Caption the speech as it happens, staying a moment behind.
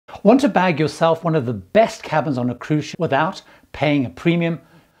Want to bag yourself one of the best cabins on a cruise ship without paying a premium?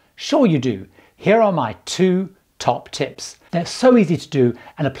 Sure you do. Here are my 2 top tips. They're so easy to do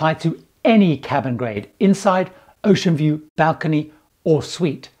and apply to any cabin grade, inside, ocean view, balcony, or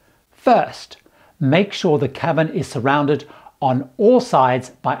suite. First, make sure the cabin is surrounded on all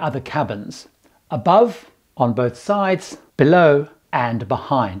sides by other cabins. Above, on both sides, below, and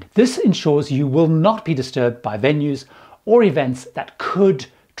behind. This ensures you will not be disturbed by venues or events that could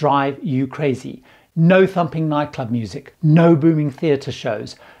drive you crazy. No thumping nightclub music, no booming theatre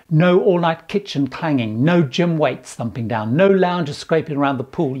shows, no all-night kitchen clanging, no gym weights thumping down, no loungers scraping around the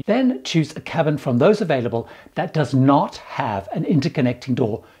pool. Then choose a cabin from those available that does not have an interconnecting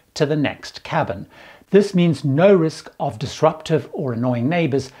door to the next cabin. This means no risk of disruptive or annoying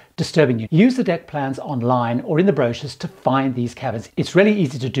neighbours disturbing you. Use the deck plans online or in the brochures to find these cabins. It's really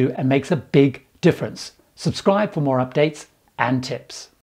easy to do and makes a big difference. Subscribe for more updates and tips.